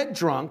not get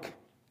drunk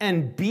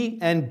and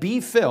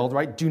be filled,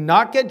 right? Do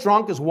not get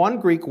drunk is one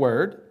Greek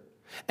word,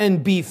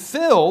 and be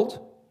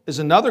filled is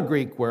another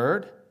Greek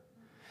word.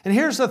 And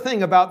here's the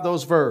thing about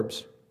those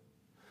verbs.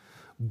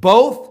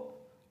 Both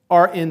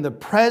are in the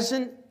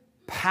present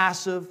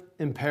passive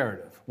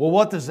imperative. Well,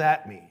 what does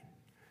that mean?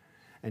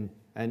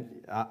 And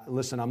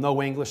listen, I'm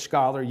no English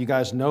scholar. You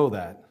guys know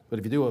that. But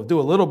if you do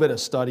a little bit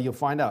of study, you'll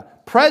find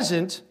out.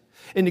 Present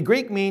in the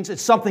Greek means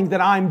it's something that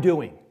I'm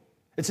doing.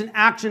 It's an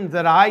action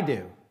that I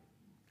do.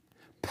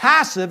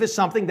 Passive is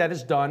something that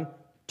is done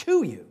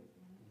to you.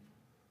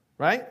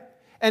 Right?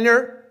 And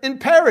they're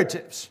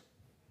imperatives.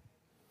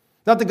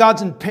 Not that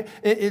God's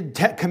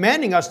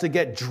commanding us to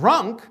get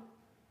drunk.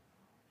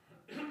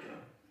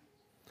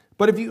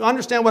 But if you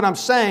understand what I'm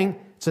saying,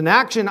 it's an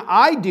action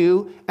I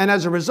do, and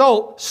as a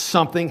result,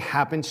 something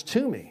happens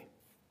to me.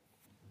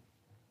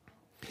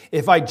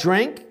 If I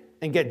drink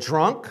and get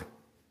drunk,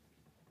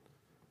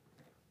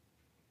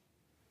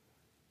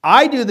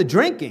 I do the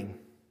drinking,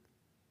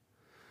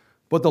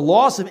 but the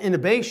loss of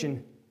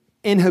inhibition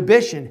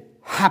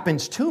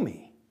happens to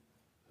me.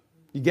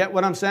 You get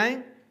what I'm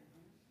saying?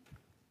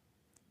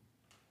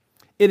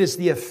 It is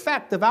the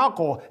effect of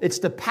alcohol. It's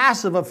the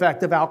passive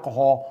effect of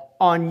alcohol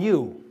on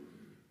you,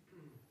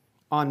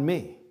 on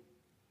me.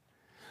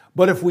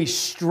 But if we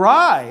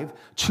strive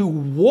to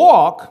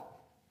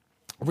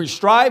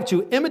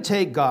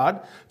imitate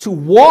God, to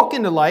walk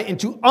in the light, and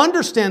to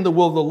understand the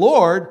will of the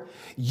Lord,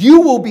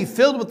 you will be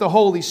filled with the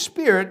Holy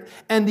Spirit,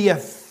 and the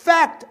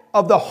effect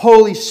of the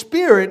Holy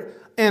Spirit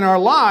in our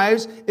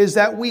lives is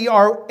that we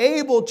are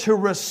able to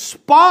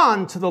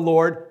respond to the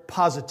Lord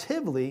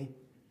positively.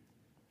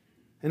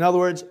 In other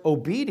words,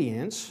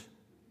 obedience.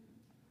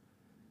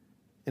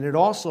 And it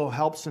also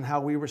helps in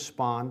how we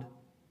respond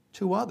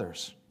to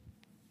others.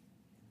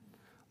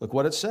 Look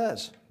what it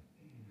says.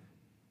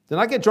 Do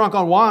not get drunk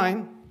on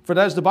wine, for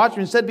that is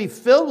debauchery. Instead, be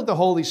filled with the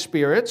Holy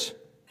Spirit.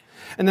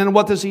 And then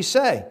what does he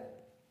say?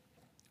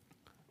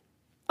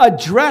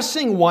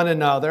 Addressing one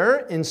another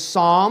in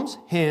psalms,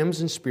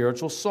 hymns, and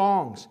spiritual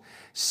songs,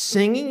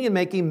 singing and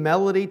making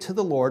melody to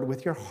the Lord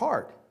with your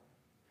heart,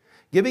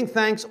 giving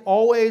thanks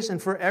always and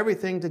for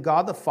everything to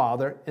God the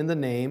Father in the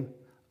name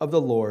of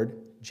the Lord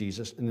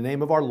Jesus, in the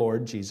name of our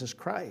Lord Jesus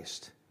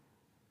Christ.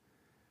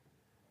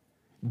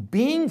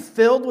 Being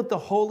filled with the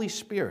Holy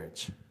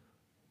Spirit,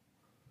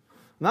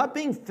 not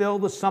being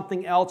filled with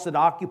something else that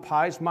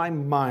occupies my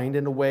mind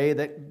in a way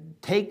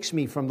that takes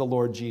me from the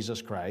Lord Jesus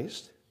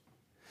Christ,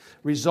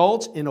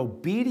 results in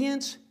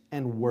obedience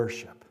and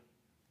worship.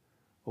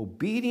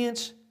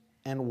 Obedience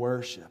and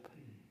worship.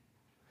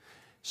 It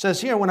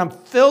says here, when I'm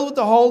filled with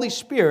the Holy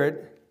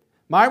Spirit,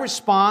 my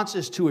response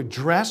is to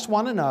address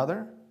one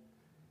another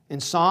in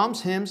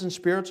psalms, hymns, and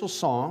spiritual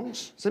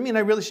songs. Does that mean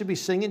I really should be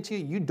singing to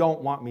you? You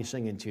don't want me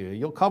singing to you.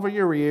 You'll cover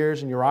your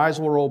ears and your eyes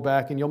will roll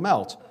back and you'll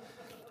melt.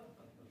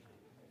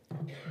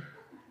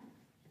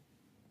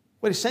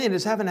 What he's saying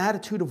is have an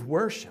attitude of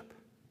worship.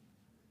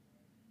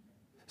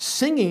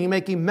 Singing,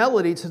 making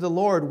melody to the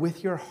Lord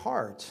with your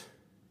heart.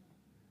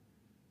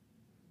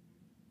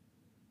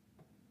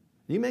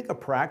 Do you make a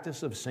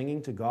practice of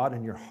singing to God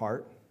in your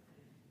heart?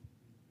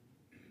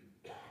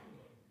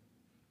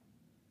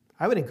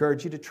 I would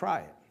encourage you to try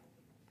it.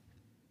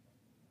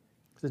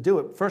 To do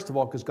it, first of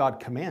all, because God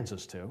commands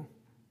us to.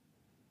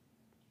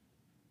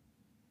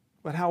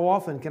 But how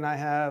often can I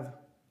have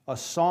a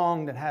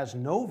song that has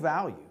no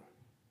value?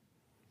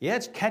 Yeah,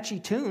 it's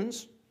catchy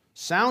tunes,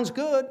 sounds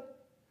good,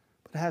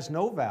 but it has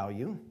no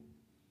value.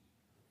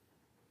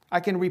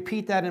 I can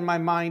repeat that in my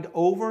mind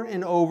over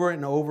and over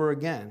and over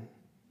again.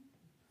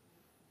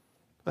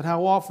 But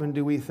how often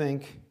do we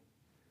think,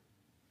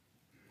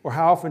 or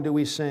how often do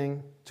we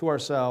sing to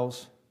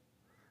ourselves,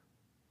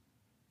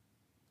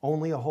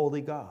 Only a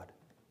holy God.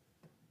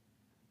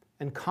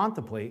 And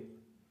contemplate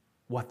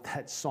what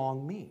that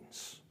song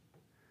means.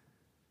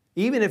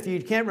 Even if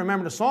you can't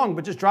remember the song,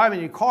 but just driving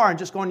in your car and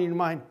just going in your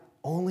mind,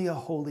 only a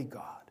holy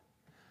God.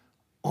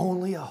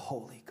 Only a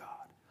holy God.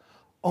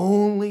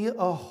 Only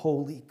a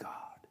holy God.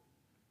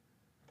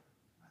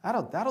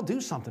 That'll do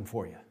something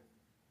for you.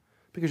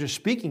 Because you're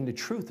speaking the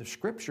truth of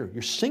Scripture.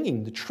 You're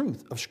singing the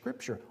truth of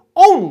Scripture.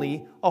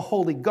 Only a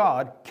holy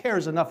God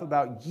cares enough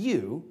about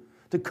you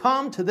to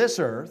come to this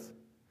earth,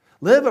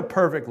 live a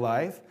perfect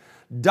life,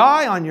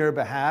 die on your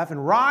behalf,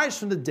 and rise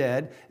from the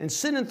dead, and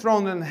sit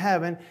enthroned in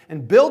heaven,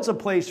 and builds a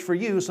place for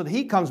you so that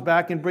He comes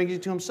back and brings you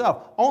to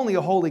Himself. Only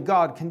a holy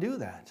God can do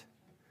that.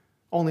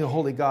 Only a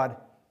holy God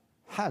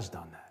has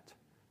done that.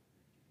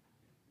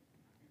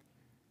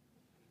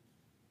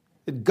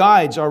 It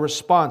guides our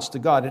response to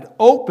God. It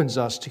opens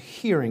us to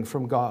hearing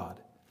from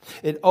God.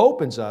 It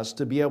opens us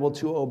to be able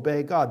to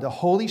obey God. The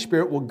Holy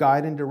Spirit will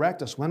guide and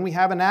direct us. When we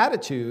have an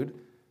attitude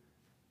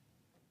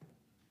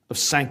of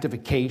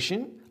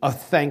sanctification, of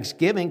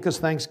thanksgiving, because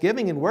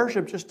thanksgiving and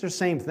worship just the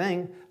same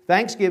thing.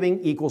 Thanksgiving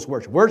equals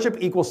worship. Worship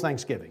equals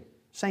thanksgiving.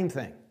 Same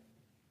thing.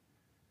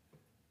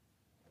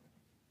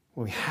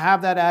 When we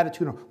have that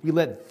attitude, we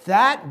let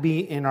that be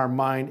in our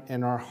mind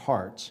and our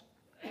hearts.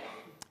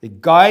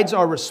 It guides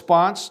our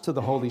response to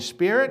the Holy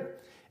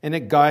Spirit, and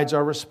it guides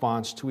our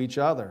response to each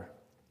other.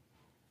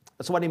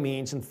 That's what he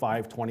means in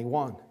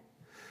 5:21.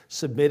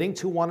 Submitting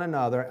to one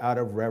another out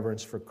of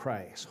reverence for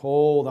Christ.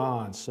 Hold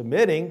on.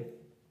 Submitting.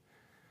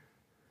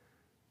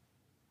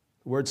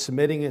 The word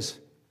submitting is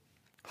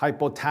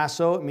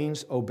hypotasso. It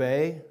means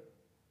obey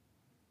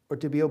or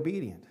to be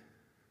obedient.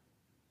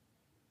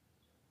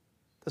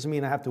 Doesn't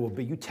mean I have to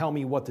obey. You tell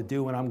me what to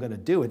do and I'm going to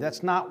do it.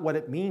 That's not what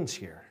it means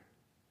here.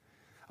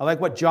 I like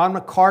what John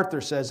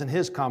MacArthur says in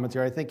his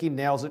commentary. I think he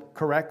nails it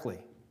correctly.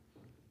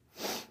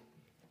 It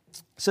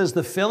says,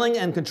 the filling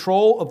and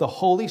control of the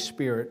Holy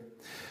Spirit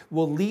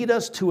will lead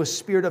us to a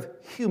spirit of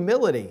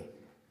humility,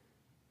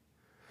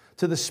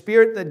 to the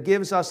spirit that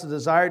gives us the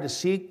desire to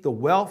seek the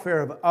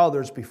welfare of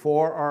others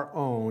before our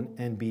own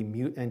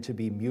and to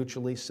be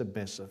mutually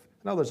submissive.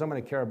 In other words, I'm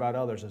going to care about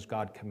others as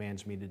God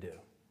commands me to do.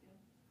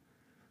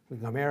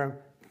 I'm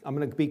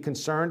going to be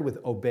concerned with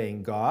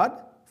obeying God,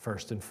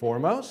 first and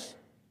foremost.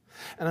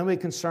 And I'm going to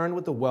be concerned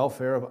with the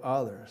welfare of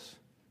others.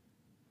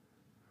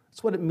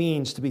 That's what it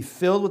means to be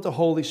filled with the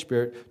Holy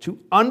Spirit, to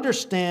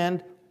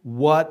understand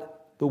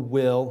what the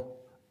will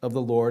of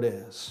the Lord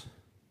is.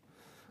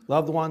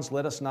 Loved ones,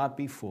 let us not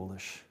be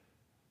foolish,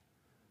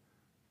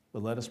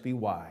 but let us be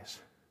wise.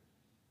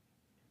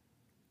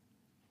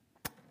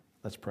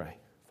 Let's pray.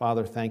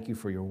 Father, thank you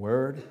for your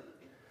word.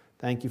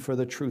 Thank you for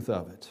the truth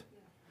of it.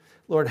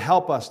 Lord,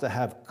 help us to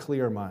have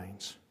clear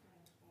minds.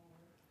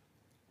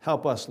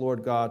 Help us,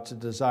 Lord God, to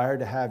desire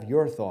to have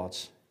your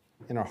thoughts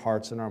in our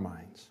hearts and our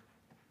minds.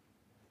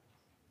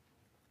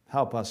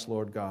 Help us,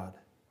 Lord God,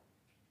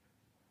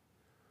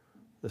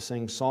 to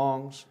sing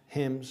songs,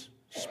 hymns,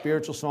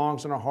 spiritual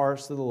songs in our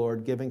hearts to the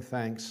Lord, giving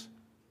thanks.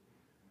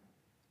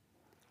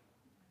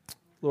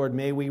 Lord,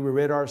 may we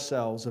rid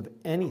ourselves of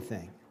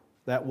anything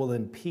that will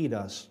impede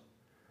us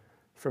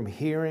from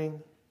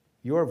hearing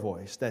your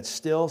voice, that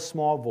still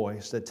small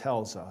voice that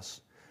tells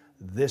us,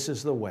 this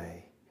is the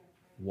way,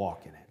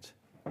 walk in it.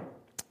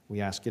 We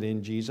ask it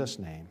in Jesus'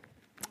 name.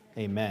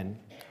 Amen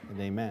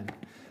and amen.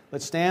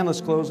 Let's stand. Let's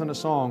close in a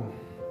song.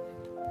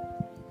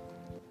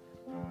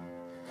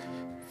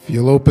 If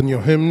you'll open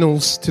your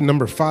hymnals to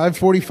number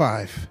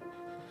 545.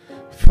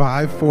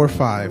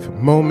 545,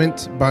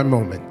 Moment by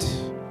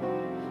Moment.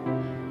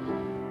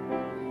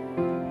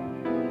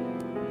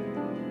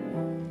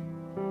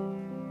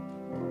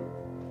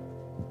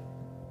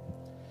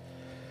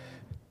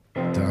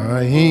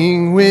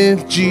 Dying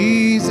with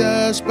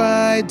Jesus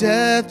by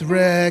death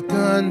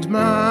reckoned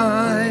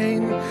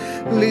mine,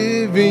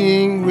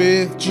 living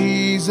with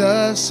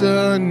Jesus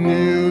a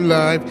new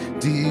life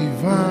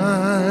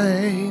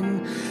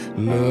divine,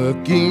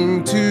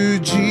 looking to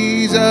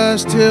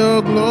Jesus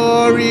till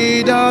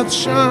glory doth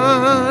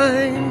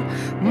shine,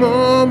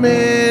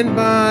 moment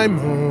by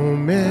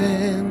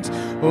moment,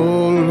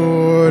 O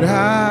Lord,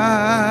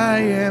 I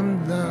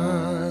am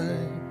thine.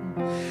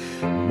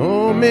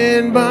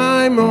 Moment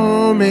by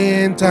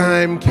moment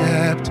I'm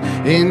kept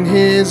in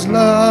His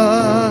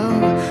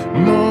love.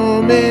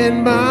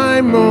 Moment by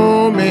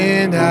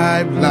moment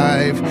I've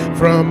life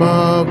from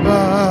above.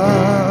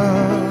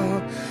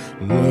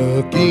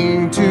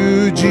 Looking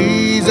to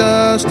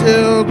Jesus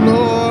till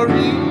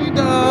glory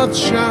doth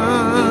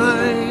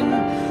shine.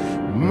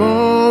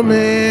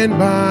 Moment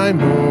by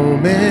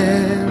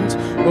moment,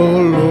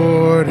 O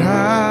Lord,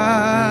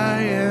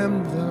 I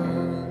am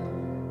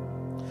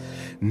thine.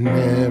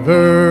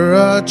 Never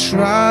a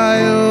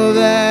trial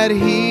that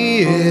He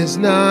is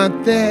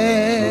not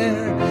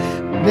there,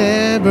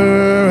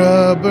 never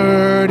a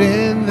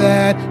burden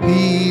that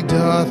He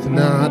doth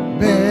not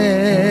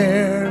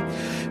bear,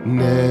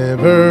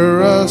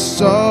 never a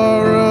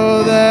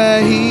sorrow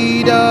that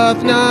He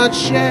doth not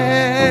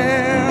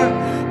share.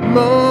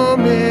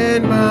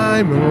 Moment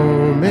by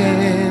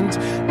moment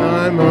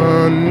I'm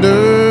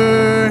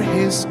under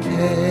his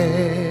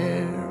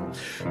care.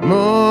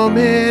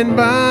 Moment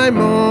by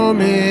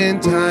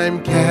moment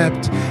I'm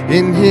kept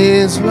in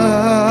his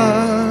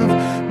love.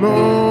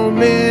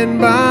 Moment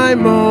by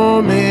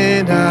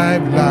moment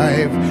I've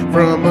life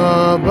from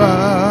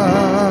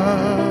above.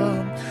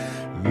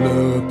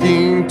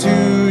 Looking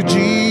to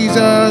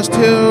Jesus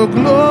till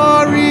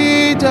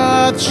glory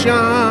doth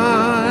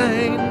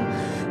shine.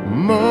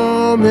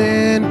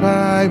 Moment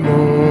by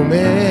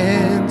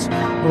moment,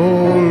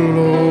 O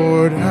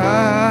Lord,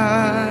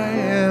 I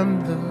am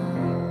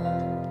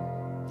thine.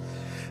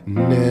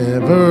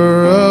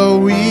 Never a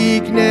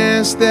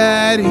weakness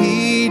that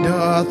he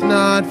doth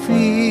not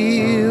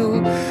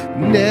feel,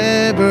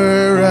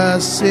 never a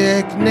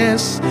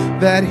sickness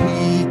that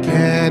he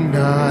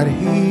cannot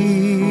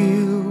heal.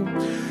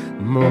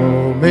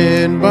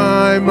 Moment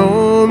by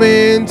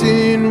moment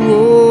in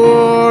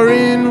war,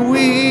 in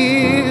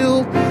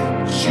weal,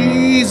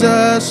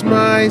 Jesus,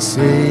 my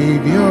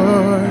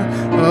Savior,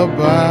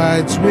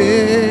 abides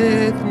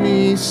with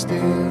me still.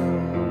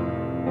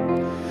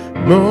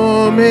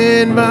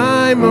 Moment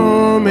by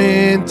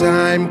moment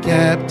I'm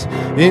kept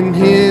in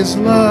his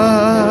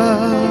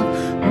love.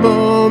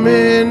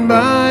 Moment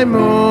by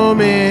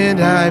moment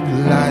I've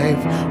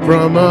life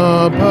from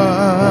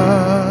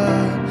above.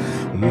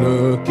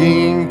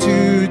 Looking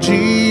to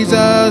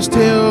Jesus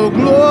till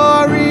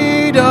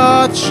glory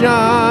doth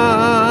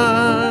shine.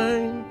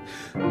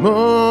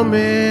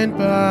 Moment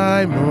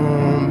by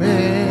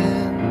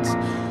moment,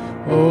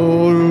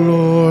 O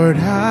Lord,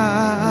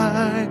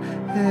 I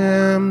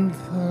am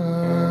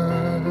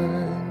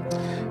thine.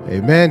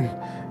 Amen.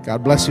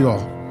 God bless you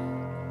all.